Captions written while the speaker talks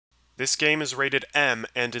This game is rated M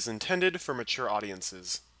and is intended for mature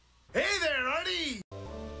audiences. Hey there, Artie!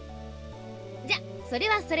 じゃ、それ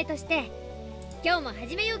はそれとして、今日も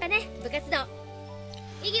始めようかね、部活動。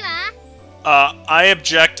意義は？ I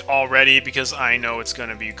object already because I know it's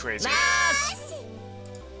gonna be crazy.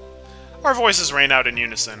 Our voices rain out in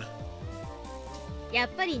unison. やっ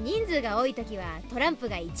ぱり人数が多いときはトランプ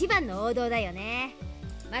が一番の王道だよね。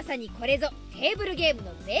まさにこれぞテーブルゲーム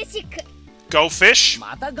のベーシック。Go fish!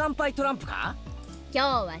 また乾杯トランプか？今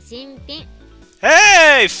日は新品。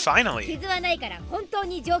Hey! Finally! 傷はないから本当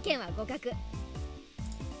に条件は互角。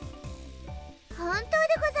本当で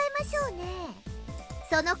ございましょうね。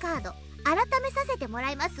そのカード改めさせても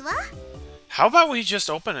らいますわ。How about we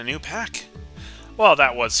just open a new pack? Well,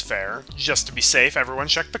 that was fair. Just to be safe, everyone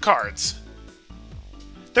checked the cards.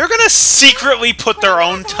 They're gonna secretly put their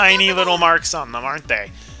own tiny little marks on them, aren't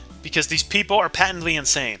they? Because these people are patently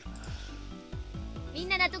insane. みん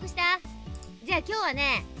な納得した？じゃあ今日は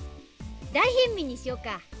ね、大貧民にしよう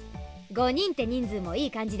か。5人って人数もい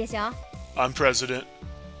い感じでしょ？ I'm president.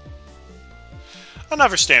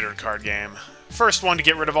 Another standard card game. First one to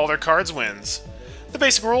get rid of all their cards wins. The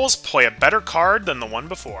basic rules: play a better card than the one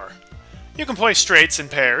before. You can play straights and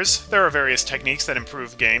pairs. There are various techniques that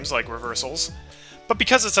improve games, like reversals. But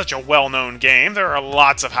because it's such a well-known game, there are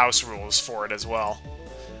lots of house rules for it as well.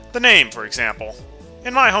 The name, for example.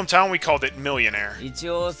 In my hometown, we called it Millionaire. 一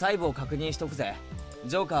応細部を確認しとくぜ。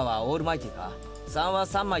ジョーカーはオールマイティか？3は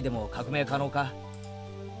3枚でも革命可能か？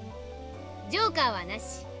ジョーカーはな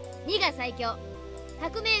し。2が最強。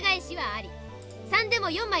革命返しはあり。3でも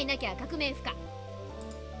4枚なきゃ革命不可。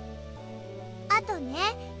あとね、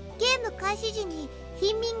ゲーム開始時に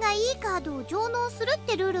貧民がいいカードを上納するっ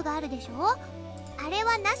てルールがあるでしょ？あれ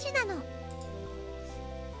はなしなの。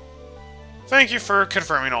Thank you for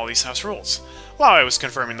confirming all these house rules. While I was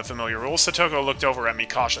confirming the familiar rules, Satoko looked over at me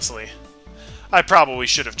cautiously. I probably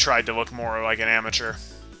should have tried to look more like an amateur.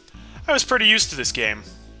 I was pretty used to this game.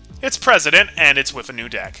 It's president, and it's with a new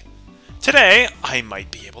deck. Today, I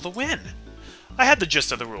might be able to win. I had the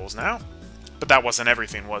gist of the rules now. But that wasn't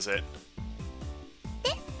everything, was it?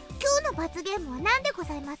 で、今日の罰ゲームは何でご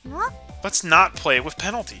ざいますの？ Let's not play with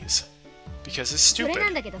penalties. Because it's それな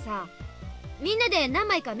ん stupid. だけどさ、みんなで何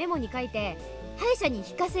枚かメモに書いて敗者に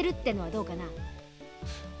引かせるってのはどうかな？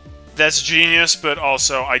 That's genius, but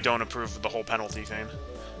also I don't approve of the whole penalty thing.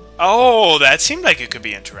 Oh, that seemed like it could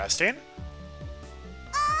be interesting.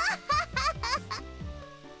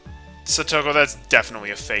 Satoko, that's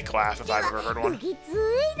definitely a fake laugh if I've ever heard one. ぎつ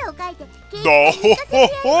いのを書いて警 No! 察に引かせてや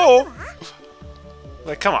りますわ。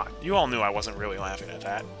 Like, come on. You all knew I wasn't really laughing at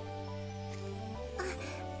that.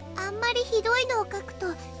 あんまりひどいのを書くと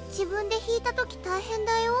自分で引いたとき大変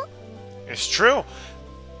だよ。 It's true.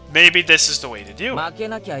 Maybe this is the way to do it. 負け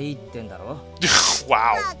なきゃいいってんだろ？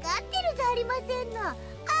 Wow. わかってるじゃありませんの。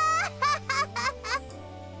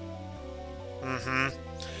Mm-hmm.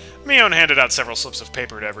 Mion handed out several slips of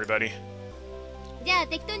paper to everybody. じゃあ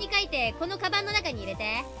適当に書いてこのカバンの中に入れ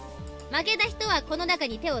て。負けた人はこの中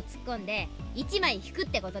に手を突っ込んで1枚引くっ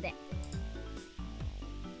てことで。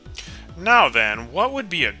 Now then, what would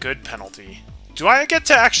be a good penalty? Do I get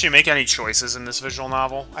to actually make any choices in this visual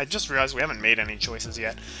novel? I just realized we haven't made any choices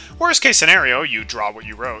yet. Worst case scenario, you draw what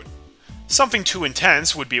you wrote. Something too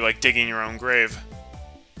intense would be like digging your own grave.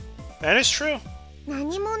 That is true.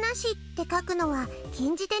 何もなしって書くのは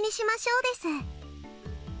禁じ手にしましょうで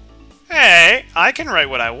す。 Hey, I can write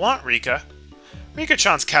what I want, Rika.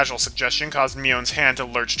 Rika-chan's casual suggestion caused Mion's hand to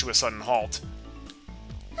lurch to a sudden halt.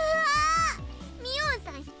 うわー、ミオン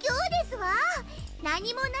さん卑怯ですわ。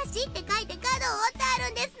何もなしって書いてカードを折ってあ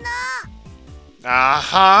るんですの。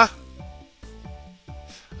 Uh-huh.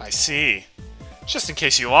 I see. Just in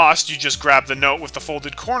case you lost, you just grab the note with the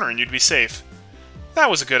folded corner and you'd be safe.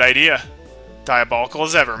 That was a good idea. Diabolical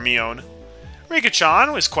as ever, Mion.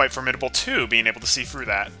 Rika-chan was quite formidable too, being able to see through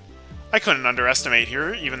that. I couldn't underestimate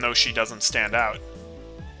her, even though she doesn't stand out.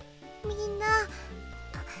 みんな、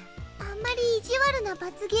あんまり意地悪な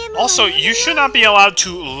罰ゲームを。 Also, you should not be allowed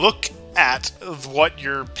to look at what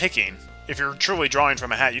you're picking. If you're truly drawing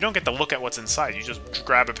from a hat, you don't get to look at what's inside. You just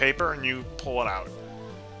grab a paper and you pull it out.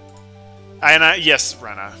 And yes,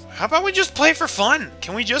 Rena, how about we just play for fun?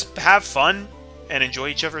 Can we just have fun and enjoy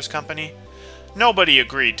each other's company? Nobody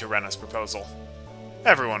agreed to Rena's proposal.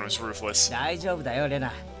 Everyone was ruthless. 大丈夫だよ、レ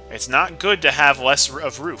ナ。 It's not good to have less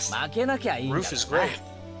of Roof. 負けなきゃいいんだろ。 Roof is great.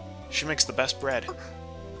 She makes the best bread. うん、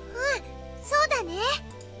そうだね。よ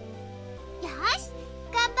し、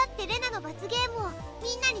頑張ってレナの罰ゲームを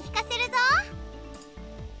みんなに引かせるぞ。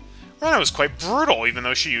 Rena was quite brutal, even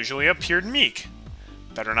though she usually appeared meek.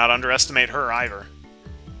 Better not underestimate her either.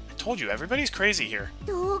 I Told you, everybody's crazy here.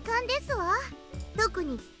 同感ですわ。特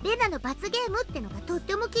にレナの罰ゲームってのがとっ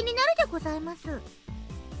ても気になるでございます。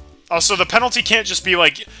 Also, the penalty can't just be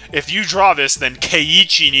like, if you draw this, then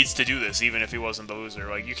Keiichi needs to do this, even if he wasn't the loser.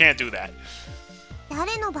 Like, you can't do that.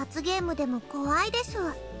 誰の罰ゲームでも怖いです。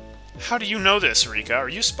 How do you know this, Rika? Are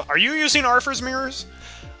you using Arthur's mirrors?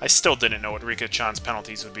 I still didn't know what Rika-chan's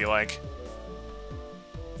penalties would be like.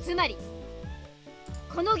 つまり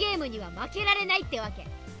このゲームには負けられないってわけ。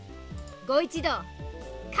ご一同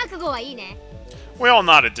覚悟はいいね。 We all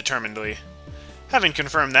nodded determinedly. Having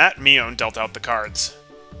confirmed that, Mion dealt out the cards.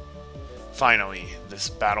 Finally, this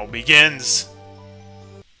battle begins.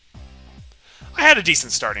 I had a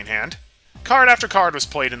decent starting hand. Card after card was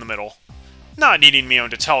played in the middle. Not needing Mion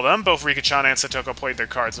to tell them, both Rika-chan and Satoko played their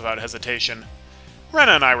cards without hesitation.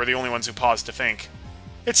 Rena and I were the only ones who paused to think.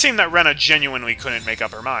 It seemed that Rena genuinely couldn't make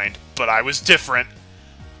up her mind, but I was different.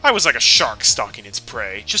 I was like a shark stalking its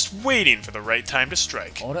prey, just waiting for the right time to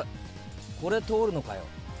strike. あれこれ通るのかよ。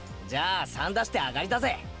じゃあ3出して上がりだ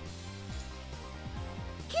ぜ。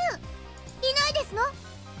9いないですの。8、7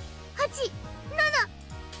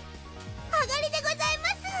上がりでございま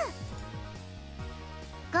す。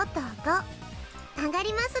5と5上が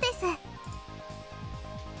りますです。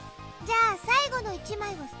じゃあ最後の1枚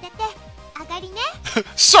を捨てて上がりね。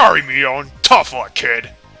Sorry, Mion. Tough luck, kid.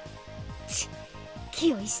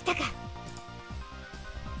 気をしたか。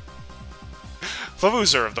 The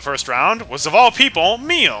loser of the first round was, of all people,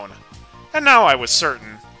 Mion. And now I was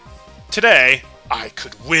certain. Today, I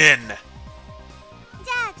could win. じ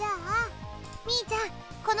ゃあみーちゃん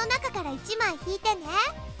この中から1枚引いてね。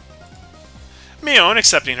 Mion,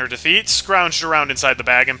 accepting her defeat, scrounged around inside the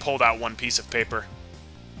bag and pulled out one piece of paper.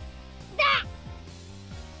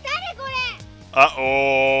 誰これ。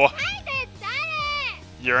 Uh-oh. 書いたやつ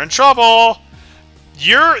誰。 You're in trouble.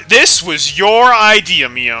 This was your idea,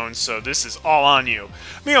 Mion, so this is all on you.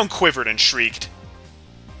 Mion quivered and shrieked.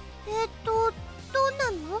 どうな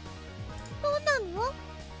の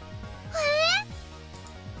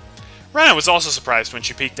Rena was also surprised when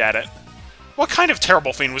she peeked at it. What kind of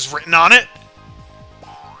terrible thing was written on it?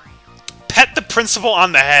 Pet the principal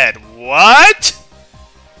on the head. What?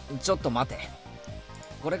 ちょっと待て。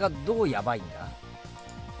これがどうやばいんだ？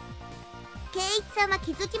圭一さんは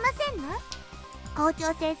気づきませんの？校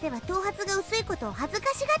長先生は頭髪が薄いことを恥ず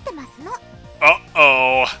かしがってますの。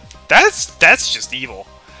 Uh-oh. That's just evil.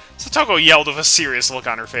 Satoko yelled with a serious look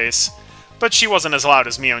on her face. But she wasn't as loud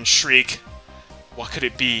as Mion's shriek. What could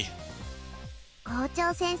it be? 校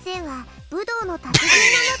長先生は武道の達人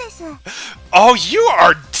なのです。Oh, you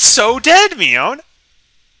are so dead, Mion!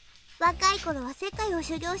 若い頃は世界を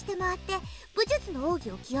修行して回って武術の奥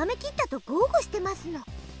義を極めきったと豪語してますの。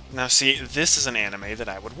 Now see, this is an anime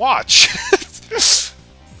that I would watch.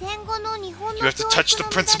 戦後の日本の You have to touch the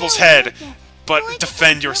principal's head, but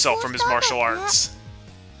defend yourself from his martial arts.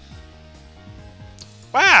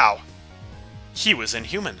 Wow! He was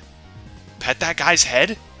inhuman. Pet that guy's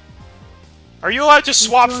head? Are you allowed to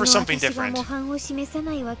swap for something different? 模範を示さ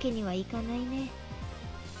ないわけにはいかないね。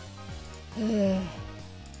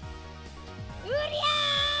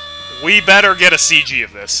We better get a CG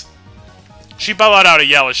of this. She bellowed out a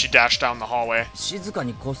yell as she dashed down the hallway. 静か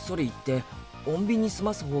にこっそり行って穏便に済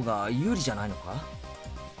ます方が有利じゃないのか？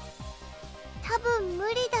多分無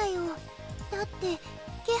理だよ。だって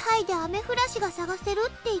気配でアメフラシが探せる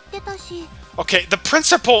って言ってたし。 Okay, the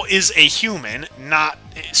principal is a human, not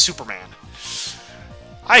Superman.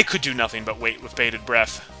 I could do nothing but wait with bated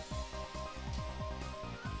breath.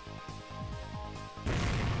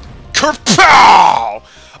 Kerpow!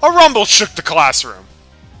 A rumble shook the classroom.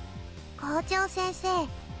 校長先生、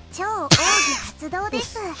超奥義発動で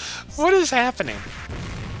す。 What is happening?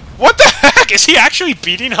 What the heck? Is he actually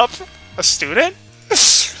beating up a student?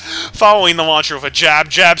 Following the launcher of a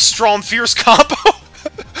jab, strong, fierce combo.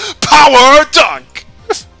 Power dunk!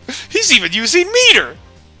 He's even using meter!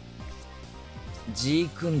 ジー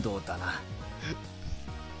クンドーだな。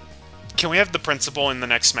 Can we have the principal in the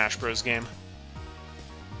next Smash Bros. Game?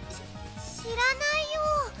 知らないよ。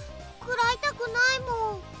食らいたくない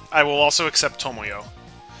もん。 I will also accept Tomoyo.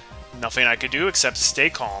 Nothing I could do except stay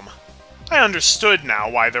calm. I understood now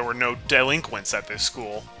why there were no delinquents at this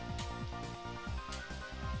school.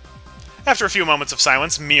 After a few moments of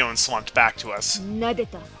silence, Mion slumped back to us. 撫で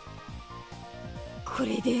た。こ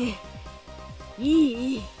れで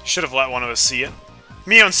いい。 Should have let one of us see it.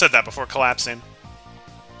 Mion said that before collapsing.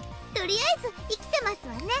 とりあえず生きてます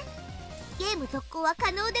わね。ゲーム続行は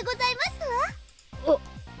可能でございますわ。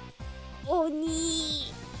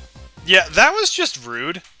鬼。 Yeah, that was just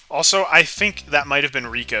rude. Also, I think that might have been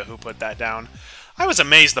Rika who put that down. I was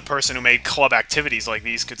amazed the person who made club activities like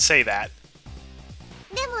these could say that.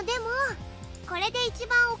 でもこれで一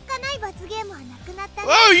番おっかない罰ゲームはなくなったね。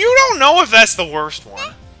 Oh, you don't know if that's the worst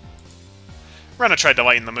one. Rena tried to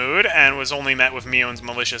lighten the mood, and was only met with Mion's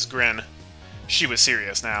malicious grin. She was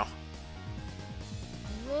serious now.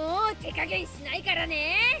 もう手加減しないから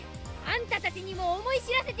ね。あんたたちにも思い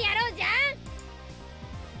知らせてやろうじゃん。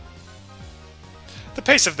 The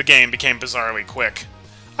pace of the game became bizarrely quick.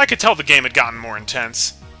 I could tell the game had gotten more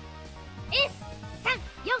intense. S345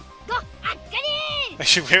あっかり。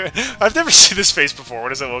 Actually, I've never seen this face before. What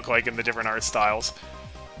does it look like in the different art styles?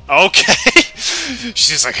 Okay!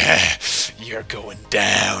 She's like, hey, you're going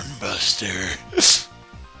down, Buster.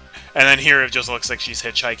 And then here it just looks like she's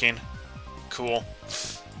hitchhiking. Cool.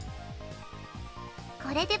 こ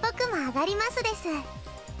れで僕も上がりますです。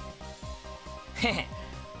へへ、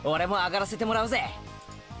俺も上がらせてもらうぜ。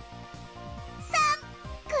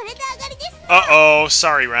これで上がりです。Uh-oh,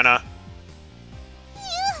 sorry, Rena. 負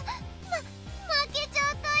けち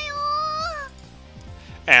ゃったよ。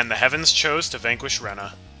 And the heavens chose to vanquish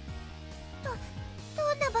Rena.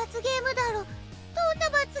 どんな罰ゲームだろう。どんな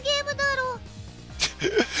罰ゲームだろう。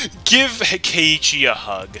 Give Keiichi a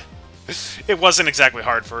hug. It wasn't exactly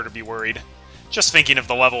hard for her to be worried. Just thinking of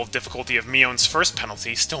the level of difficulty of Mion's first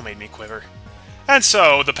penalty still made me quiver. And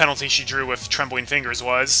so, the penalty she drew with trembling fingers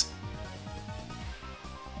was...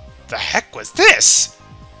 The heck was this?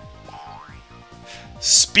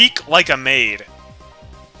 Speak like a maid.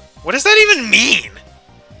 What does that even mean?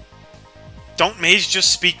 Don't maids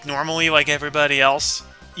just speak normally like everybody else?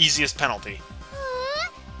 Easiest penalty.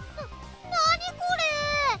 なにこれ。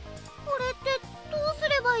これってどうす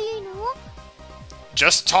ればいいの。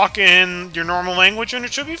 Just talk in your normal language and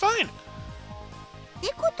it should be fine. って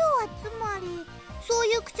ことはつまりそう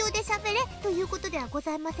いう口調で喋れということではご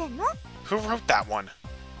ざいませんの。 Who wrote that one?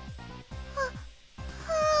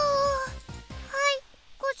 はい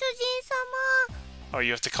ご主人様。 Oh,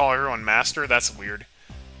 you have to call everyone master? That's weird.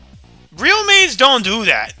 Real maids don't do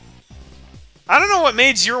that. I don't know what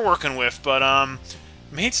maids you're working with, but,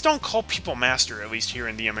 maids don't call people master, at least here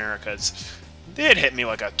in the Americas. They'd hit me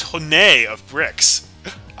like a tonne of bricks.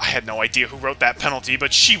 I had no idea who wrote that penalty,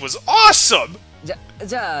 but she was awesome!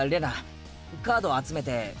 じゃあレナ、カードを集め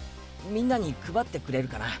てみんなに配ってくれる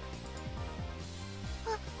かな。はい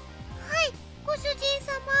ご主人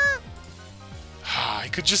様。 I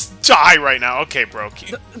could just die right now. Okay, bro.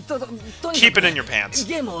 とに Keep か it in く your pants.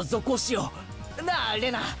 ゲームを続行しよう。なあ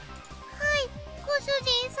レナ。はいご主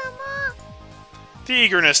人様。 The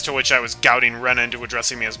eagerness to which I was gougting Rena into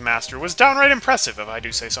addressing me as master was downright impressive, if I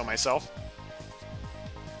do say so myself.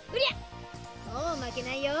 うりゃ。もう負け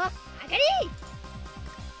ないよ。上がり。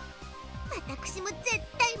私も絶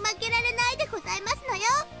対負けられないでございますのよ。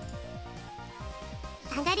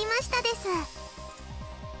上がりましたです。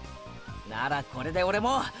ならこれで俺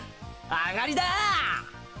も上がりだ。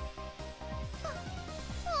そ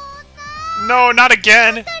んな。 No, not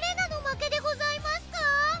again! レナの負けでございますか。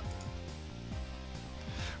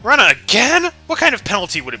 Rena again? What kind of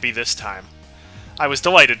penalty would it be this time? I was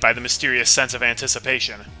delighted by the mysterious sense of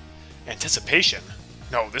anticipation. Anticipation?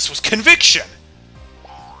 No, this was conviction!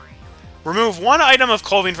 Remove one item of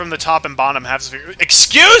clothing from the top and bottom halves of your...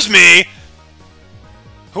 Excuse me!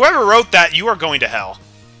 Whoever wrote that, you are going to hell.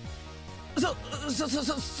 そ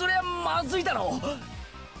りゃまずいだろう。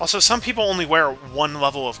 Also, some people only wear one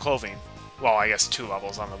level of clothing. Well, I guess 2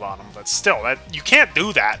 levels on the bottom, but still, that you can't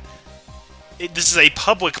do that. This is a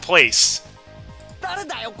public place. 誰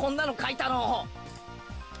だよこんなの書いたの。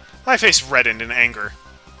 My face reddened in anger.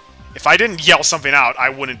 If I didn't yell something out, I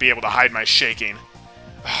wouldn't be able to hide my shaking.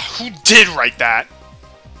 Who did write that?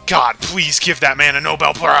 God, please give that man a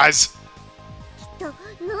Nobel Prize! きっとノ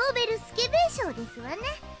ーベルスケベ賞ですわね。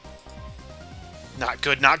 Not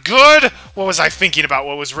good, not good! What was I thinking about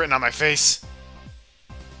what was written on my face?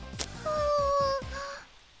 み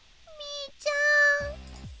ーちゃん。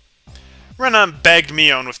 Rena begged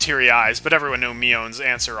Mion with teary eyes, but everyone knew Mion's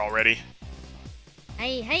answer already. は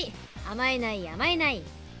いはい。甘えない甘えない。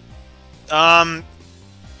 I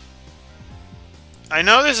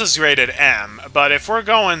know this is rated M, but if we're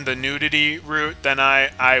going the nudity route, then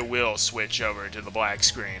I will switch over to the black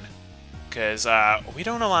screen. Because, we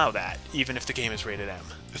don't allow that, even if the game is rated M.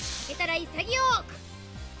 負けたら潔く。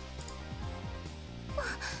わ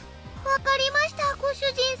かりましたご主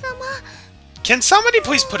人様。 Can somebody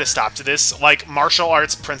please put a stop to this? Like, martial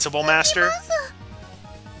arts principal master?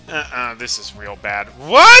 This is real bad.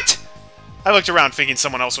 What?! I looked around thinking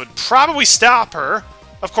someone else would probably stop her.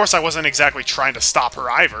 Of course, I wasn't exactly trying to stop her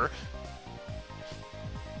either.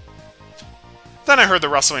 Then I heard the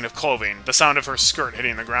rustling of clothing, the sound of her skirt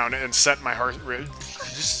hitting the ground, and set my heart...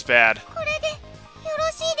 This is bad. これでよ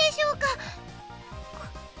ろしいでしょうか。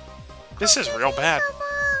 This is real bad.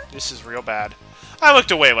 This is real bad. I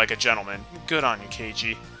looked away like a gentleman. Good on you,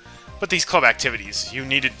 Keiji. But these club activities, you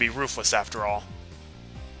needed to be ruthless after all.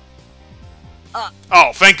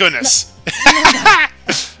 Oh, thank goodness.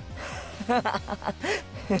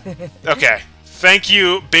 Okay. Thank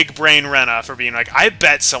you, Big Brain Rena, for being like, I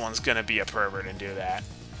bet someone's gonna be a pervert and do that.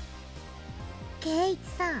 ケイチ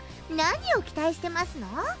さん、何を期待してますの？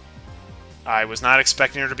 I was not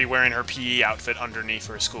expecting her to be wearing her PE outfit underneath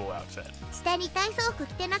her school outfit. 下に体操服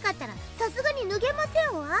着てなかったらさすがに脱げませ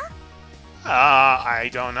んわ。 I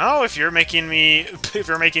don't know if you're making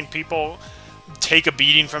people take a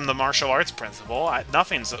beating from the martial arts principle.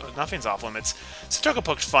 Nothing's off limits. Satoko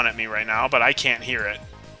poked fun at me right now, but I can't hear it.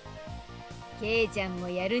 ケイちゃんも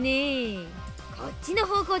やるね。こっちの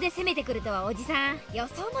方向で攻めてくるとはおじさん予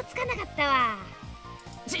想もつかなかったわ。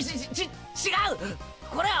違う。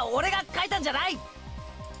これは俺が書いたんじゃない。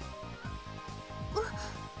ご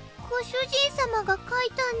主人様が書い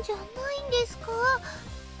たんじゃないんですか？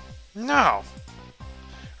 No.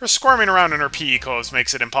 Her squirming around in her PE clothes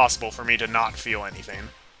makes it impossible for me to not feel anything.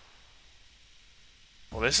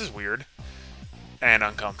 Well, this is weird. And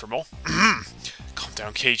uncomfortable. Calm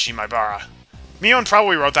down, Keiichi Maibara. Mion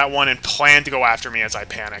probably wrote that one and planned to go after me as I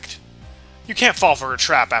panicked. You can't fall for her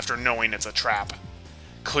trap after knowing it's a trap.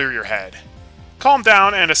 Clear your head. Calm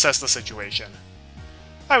down and assess the situation.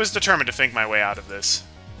 I was determined to think my way out of this.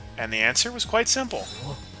 And the answer was quite simple.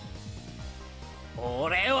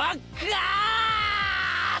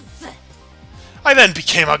 I then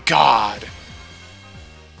became a god!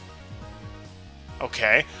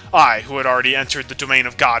 Okay, I, who had already entered the domain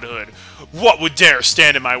of godhood. What would dare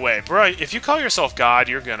stand in my way? Bruh, if you call yourself god,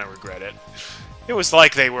 you're gonna regret it. It was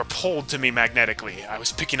like they were pulled to me magnetically. I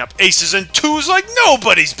was picking up aces and twos like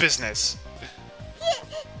nobody's business!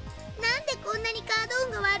 なんでこんなにカード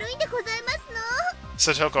運が悪いんでございます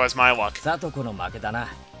の？ Satoko has my luck. サトコの負けだな。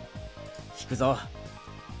引くぞ。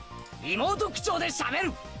妹口調で喋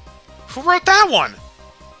る。 Who wrote that one?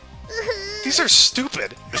 These are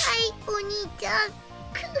stupid. はいお兄ちゃん。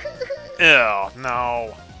 Ew,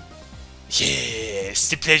 no. Yes,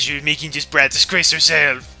 the pleasure of making this brat disgrace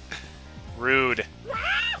herself. Rude. ま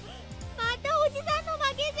たおじさんの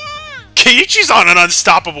負けじゃん。 Keiichi's on an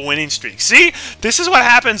unstoppable winning streak. See? This is what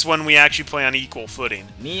happens when we actually play on equal footing.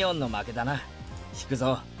 ミオンの負けだな。引く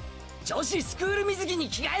ぞ。女子スクール水着に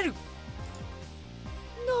着替える。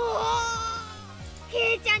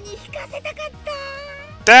ケイちゃんに引かせたかった。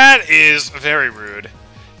 That is very rude.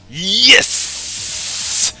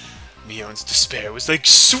 Yes! Mion's despair was like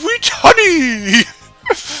sweet honey!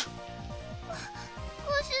 ご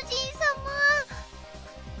主人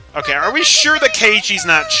様。 Okay, are we sure that Keiichi's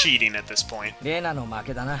not cheating at this point? レナの負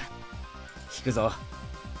けだな。引くぞ。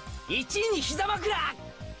1位に膝枕。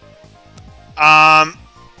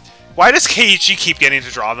 Why does Keiichi keep getting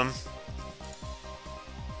to draw them?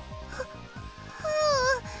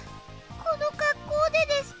 この格好で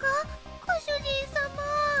ですか？ご主人様。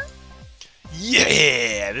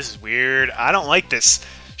 Yeah, this is weird. I don't like this.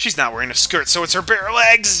 She's not wearing a skirt, so it's her bare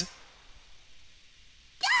legs.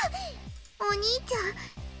 お兄ちゃん、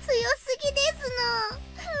強すぎで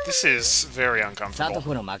すの。 This is very サト uncomfortable.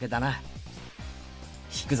 コの負けだな。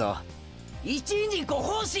引くぞ。1位にご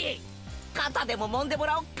奉仕。肩でも揉んでも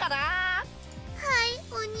らおっかな。はい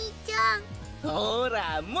お兄ちゃん。ほ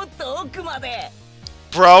ら、もっと奥まで。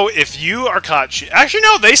 Bro, if you are caught cheating... Actually,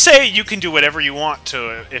 no, they say you can do whatever you want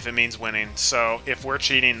to if it means winning. So, if we're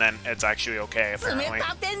cheating, then it's actually okay, 冷 apparently.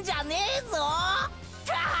 たてんじゃねえぞ。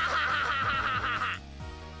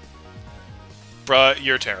 Bruh,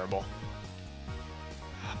 you're terrible.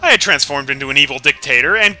 I had transformed into an evil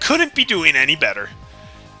dictator and couldn't be doing any better.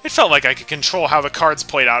 It felt like I could control how the cards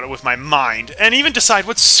played out with my mind, and even decide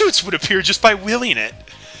what suits would appear just by willing it.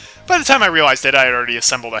 By the time I realized it, I had already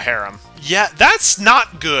assembled a harem. Yeah, that's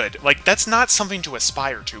not good. Like, that's not something to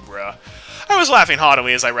aspire to, bruh. I was laughing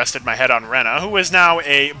haughtily as I rested my head on Rena, who is now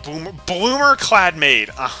a bloomer-clad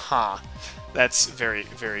maid. That's very,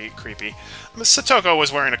 very creepy. Satoko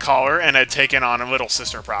was wearing a collar and had taken on little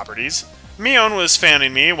sister properties. Mion was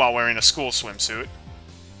fanning me while wearing a school swimsuit.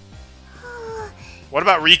 What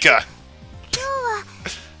about Rika? 今日は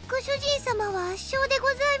ご主人様は圧勝でご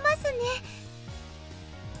ざいますね。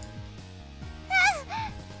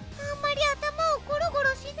あんまり頭をゴロゴ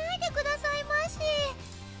ロしないでくださいまし。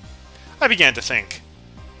 I began to think,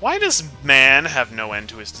 why does man have no end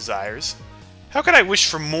to his desires? How could I wish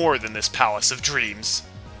for more than this palace of dreams?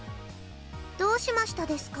 どうしました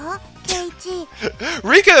ですか？ケケイチ。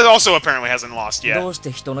 Rika also apparently hasn't lost ど yet. うし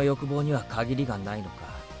て人の欲望には限りがないのか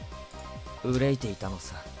憂いていたの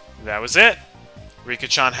さ。 That was it.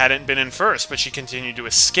 Rika-chan hadn't been in first, but she continued to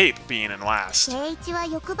escape being in last. ケイチは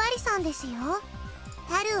欲張りさんですよ。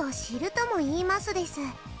樽を知るとも言いますです。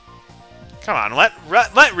 Come on, let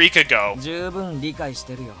Rika go. 十分理解し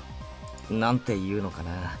てるよ。なんて言うのか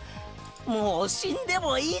な。もう死んで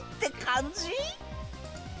もいいって感じ。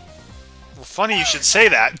 Well, funny you should say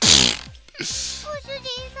that. ご主人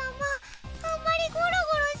様、あんまりゴロゴロ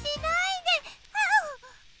しな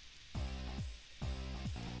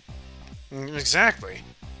いで。 Exactly.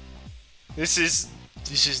 This is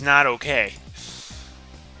not okay.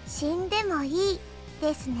 死んでもいい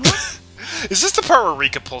ですね。 Is this the part where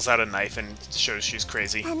Rika pulls out a knife and shows she's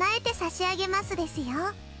crazy? 叶えて差し上げますです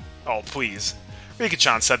よ。 Oh, please.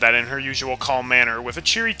 Rika-chan said that in her usual calm manner with a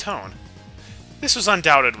cheery tone. This was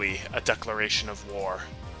undoubtedly a declaration of war.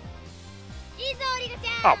 いいぞリカち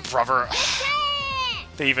ゃん。 Oh, brother.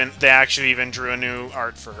 They actually even drew a new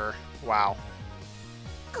art for her. Wow.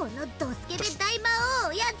 このドスケベ大魔王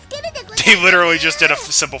をやっつけるでございます。 They literally just did a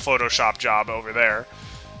simple Photoshop job over there.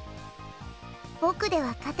 僕で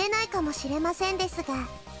は勝てないかもしれませんですが、や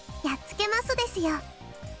っつけますですよ。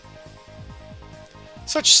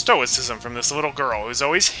 Such stoicism from this little girl who's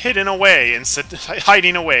always hiding away in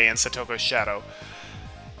Satoko's shadow.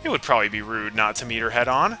 It would probably be rude not to meet her head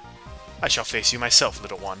on. I shall face you myself,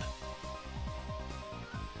 little one.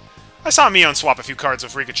 I saw Mion swap a few cards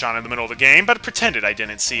with Rika-chan in the middle of the game, but pretended I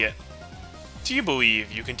didn't see it. Do you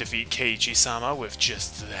believe you can defeat Keiichi-sama with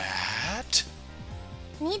just that?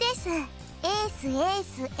 2です。エースエー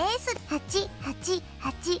スエース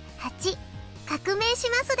8888革命し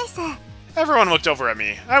ますです。 Everyone looked over at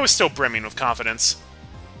me. I was still brimming with confidence.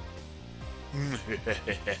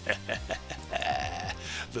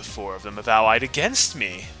 The four of them have allied against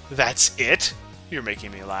me. That's it? You're making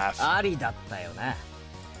me laugh. ありだったよな。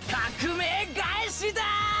革命返しだ。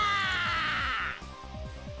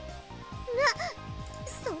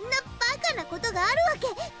そんなバカなことがあるわけ。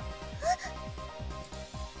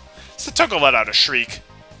 Satoko let out a shriek.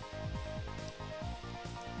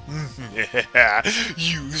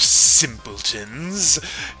 You simpletons!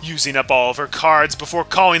 Using up all of her cards before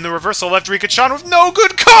calling the reversal left Rika-chan with no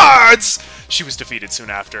good cards! She was defeated soon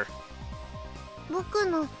after. 僕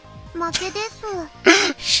の負けです。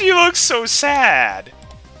 She looks so sad.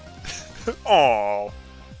 Oh,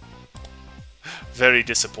 very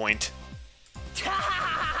disappointing.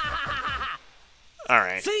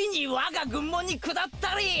 Alright. ついに我が軍門に下っ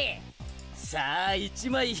たり。さあ一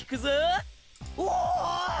枚引くぞ。おお。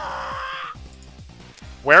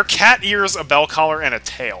 Wear cat ears, a bell collar, and a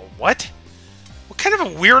tail. What? What kind of a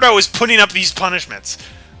weirdo is putting up these punishments?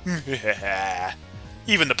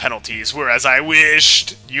 Even the penalties were as I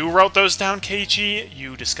wished. You wrote those down, Keiichi?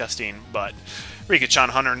 You disgusting butt. Rika-chan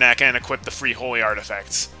hung her neck and equipped the free holy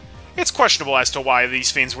artifacts. It's questionable as to why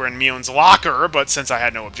these fiends were in Mion's locker, but since I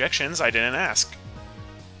had no objections, I didn't ask.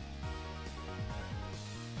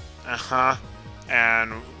 Uh-huh.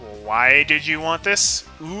 And why did you want this?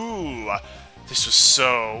 Ooh, this was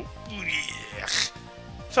so... Ugh.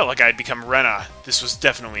 Felt like I'd become Rena. This was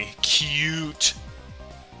definitely cute.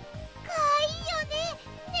 かわいいよね。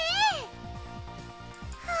ねえ。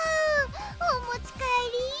はあ、お持ち帰り。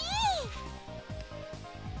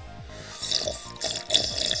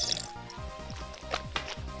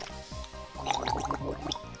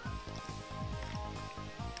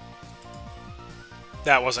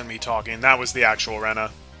 That wasn't me talking. That was the actual Rena.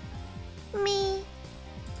 Me.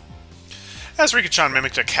 As Rika-chan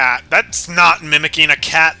mimicked a cat, that's not mimicking a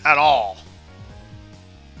cat at all.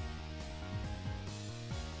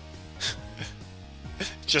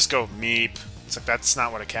 Just go meep. It's like, that's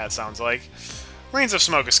not what a cat sounds like. Rains of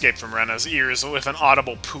smoke escaped from Rena's ears with an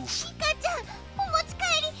audible poof. リカちゃん、お持ち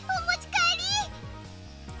帰り、お持ち帰り。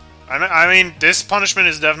 I mean, this punishment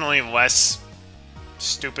is definitely less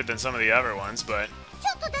stupid than some of the other ones, but... ちょ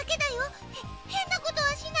っとだけだよ。変なこと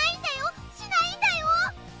はしないんだよ。しないんだよ。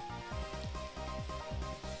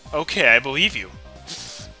 Okay, I believe you.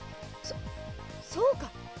 そうか。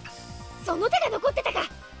その手が残ってたか。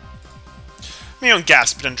 Mion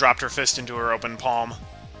gasped and dropped her fist into her open palm.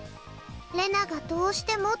 レナがどうし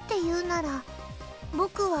てもって言うなら、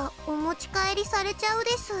僕はお持ち帰りされちゃう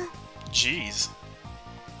です。 Jeez.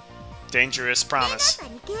 Dangerous レナ promise. さ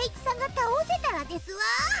んにケイイチさんが倒せたらですわ。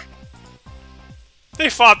 They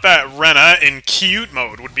thought that Rena, in cute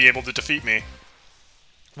mode, would be able to defeat me.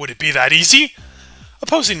 Would it be that easy?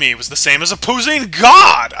 Opposing me was the same as opposing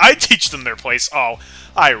God! I'd teach them their place. Oh,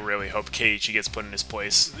 I really hope Keiichi gets put in his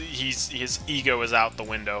place. His ego is out the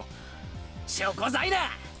window. 証拠罪だ。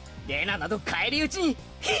レナなど返り討ちに。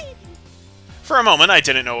 For a moment, I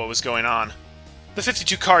didn't know what was going on. The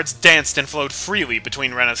 52 cards danced and flowed freely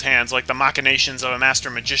between Rena's hands like the machinations of a master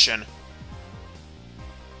magician.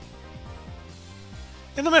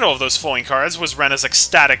 In the middle of those flowing cards was Rena's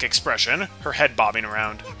ecstatic expression, her head bobbing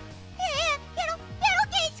around.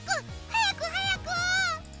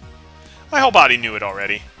 My whole body knew it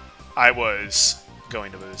already. I was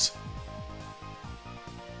going to lose.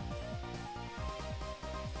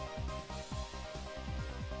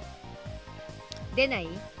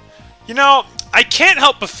 You know, I can't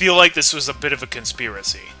help but feel like this was a bit of a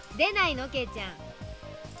conspiracy.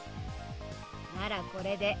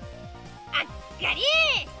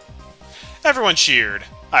 Everyone cheered.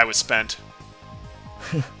 I was spent.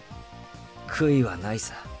 悔いはない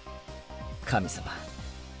さ。神様、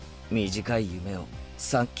短い夢を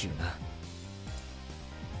サンキューな。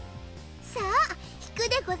さあ、引く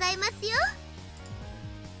でございますよ。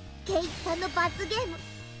ケイチさんの罰ゲーム、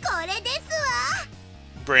これですわ。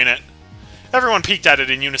 Brain it. Everyone peeked at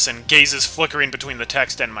it in unison, gazes flickering between the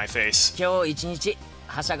text and my face. 今日一日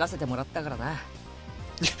はしゃがせてもらったからな。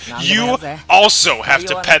You also have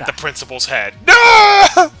to pet the principal's head.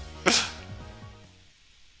 No!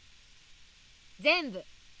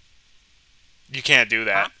 You can't do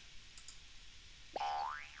that.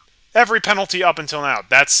 Every penalty up until now.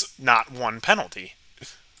 That's not one penalty.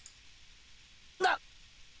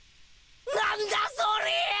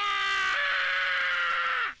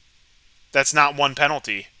 That's not one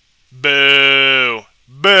penalty. Boo!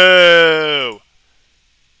 Boo!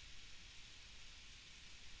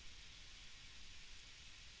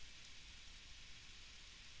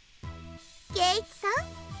 Keiichi-san,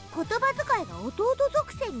 言葉遣いが弟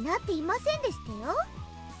属性になっていませんでしたよ。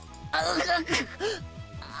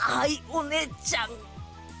はい、お姉ちゃん。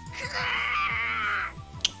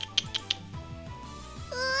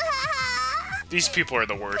 These people are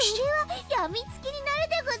the worst. これはやみつきになる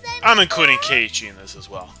でございます。 I'm including Keiichi in this as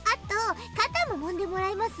well. あと、肩も揉んでもら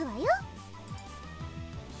いますわよ。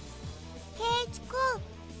ケイチくん、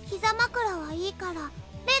膝枕はいいから、レ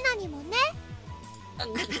ナにもね。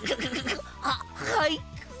はい、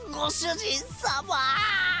ご主人様。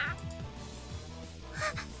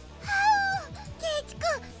ケイチくん、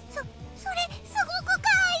それすごくか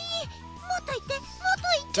わいい。もっと言って、もっと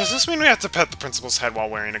言って。 Does this mean we have to pet the principal's head while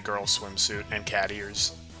wearing a girl's swimsuit and cat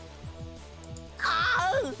ears?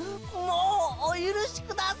 もうお許し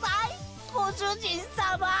ください、ご主人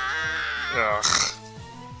様。 Ugh.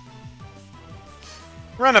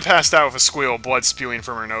 Rena passed out with a squeal, blood spewing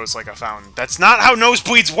from her nose like a fountain. That's not how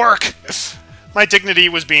nosebleeds work! My dignity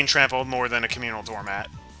was being trampled more than a communal doormat.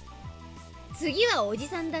 次はおじ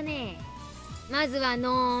さんだね。まずは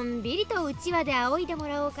のんびりとうちわで仰いでも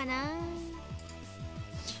らおうかな。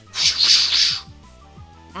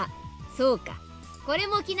あ、そうか。これ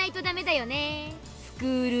も着ないとダメだよね。スク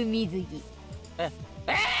ール水着。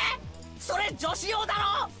それ女子用だ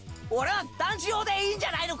ろ。俺は男子用でいいんじ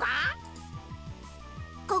ゃないのか。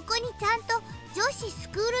ここにちゃんと女子ス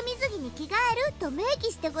クール水着に着替えると明記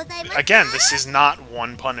してございます。 Again, this is not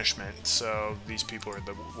one punishment, so these people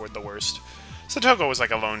were the worst. Satoko was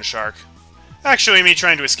like a loan shark. Actually, me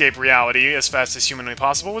trying to escape reality as fast as humanly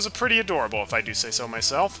possible was pretty adorable, if I do say so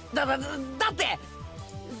myself. だって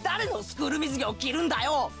誰のスクール水着を着るんだ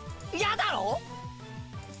よ。嫌だろ。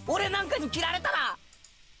俺なんかに着られたら。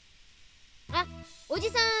あ、おじ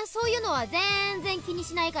さんそういうのは全然気に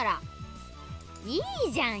しないから。い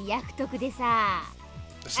いじゃん、役得でさ。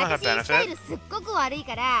 That's not a 私スタイル benefit. すっごく悪い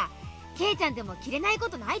から、ケイちゃんでも着れないこ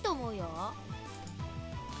とないと思うよ。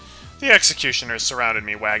 The executioners surrounded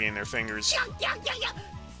me, wagging their fingers.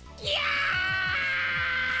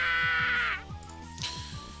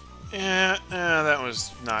 Yeah, that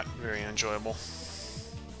was not very enjoyable.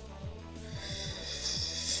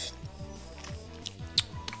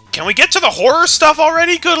 Can we get to the horror stuff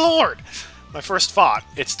already? Good lord! My first thought,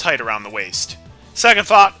 it's tight around the waist. Second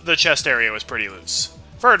thought, the chest area was pretty loose.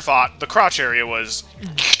 Third thought, the crotch area was...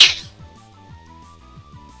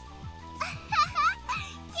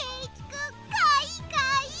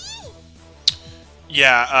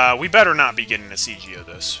 Yeah, we better not be getting a CG of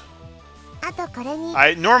this.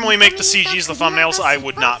 I normally make the CGs the thumbnails, I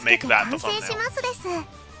would not make that the thumbnail.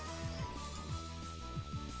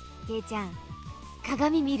 ケイちゃん、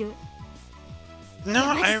鏡見る？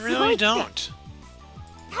 No, I really don't.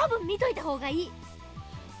 多分見といた方がいい。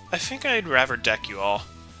 I think I'd rather deck you all.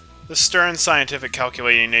 The stern, scientific,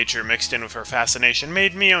 calculating nature mixed in with her fascination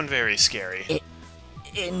made Mion very scary.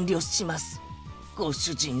 遠慮します、ご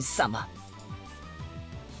主人様。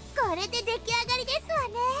これで出来上がりですわ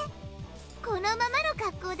ね。このままの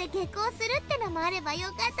格好語で下校するってのもあればよ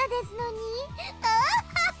かったですのに。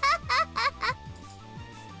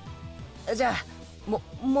じゃあ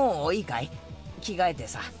もういいかい？着替えて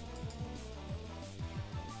さ。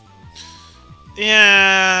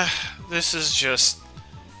 Yeah, this is just...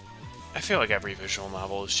 I feel like every visual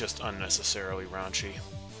novel is just unnecessarily raunchy.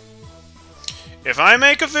 If I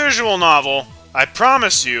make a visual novel, I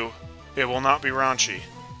promise you, it will not be raunchy.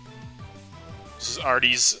 This is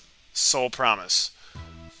Artie's sole promise.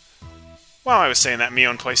 While I was saying that,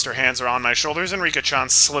 Mion placed her hands around my shoulders and Rika-chan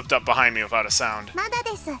slipped up behind me without a sound. まだ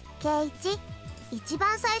です、ケイイチ。一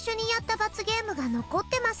番最初にやった罰ゲームが残っ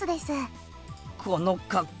てますです。この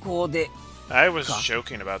格好で I was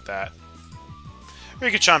joking about that.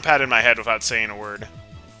 Rika-chan patted my head without saying a word.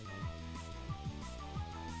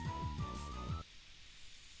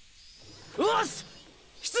 よし、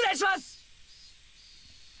失礼します。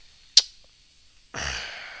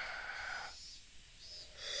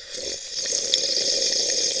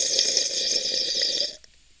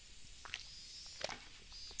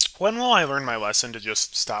 When will I learn my lesson to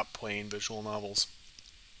just stop playing visual novels?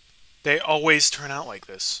 They always turn out like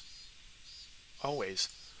this. Always.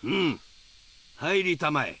 入り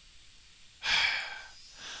たまえ。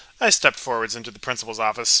 I stepped forwards into the principal's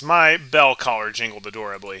office. My bell collar jingled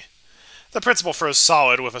adorably. The principal froze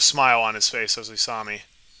solid with a smile on his face as he saw me.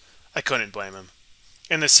 I couldn't blame him.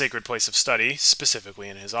 In this sacred place of study, specifically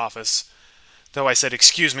in his office, though I said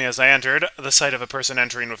excuse me as I entered, the sight of a person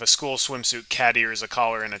entering with a school swimsuit, cat ears, a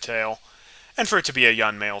collar, and a tail, and for it to be a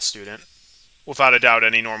young male student, without a doubt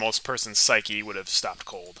any normal person's psyche would have stopped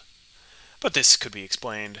cold. But this could be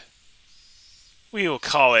explained. We will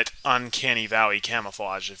call it uncanny valley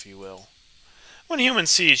camouflage, if you will. When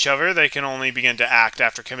humans see each other, they can only begin to act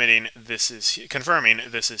after confirming this is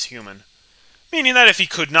human. Meaning that if he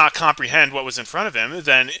could not comprehend what was in front of him,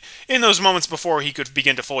 then in those moments before he could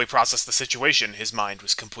begin to fully process the situation, his mind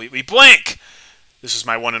was completely blank. This was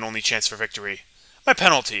my one and only chance for victory. My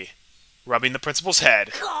penalty: rubbing the principal's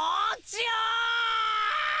head. こっちよ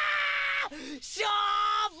ー、勝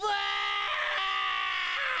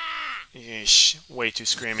負 Yeesh, way too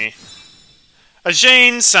screamy. A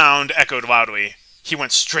Jane sound echoed loudly. He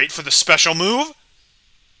went straight for the special move?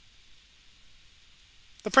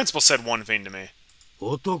 The principal said one thing to me.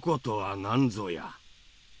 男とは何ぞや。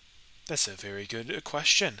 That's a very good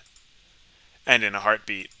question. And in a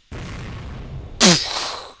heartbeat.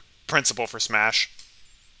 Principal for smash.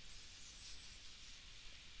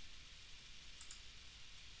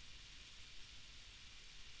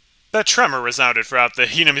 That tremor resounded throughout the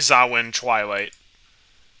Hinamizawan twilight.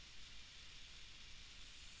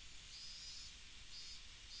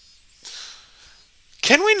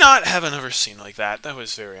 Can we not have another scene like that? That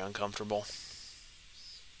was very uncomfortable.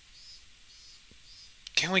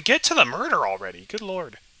 Can we get to the murder already? Good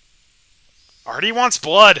lord. Artie wants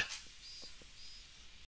blood!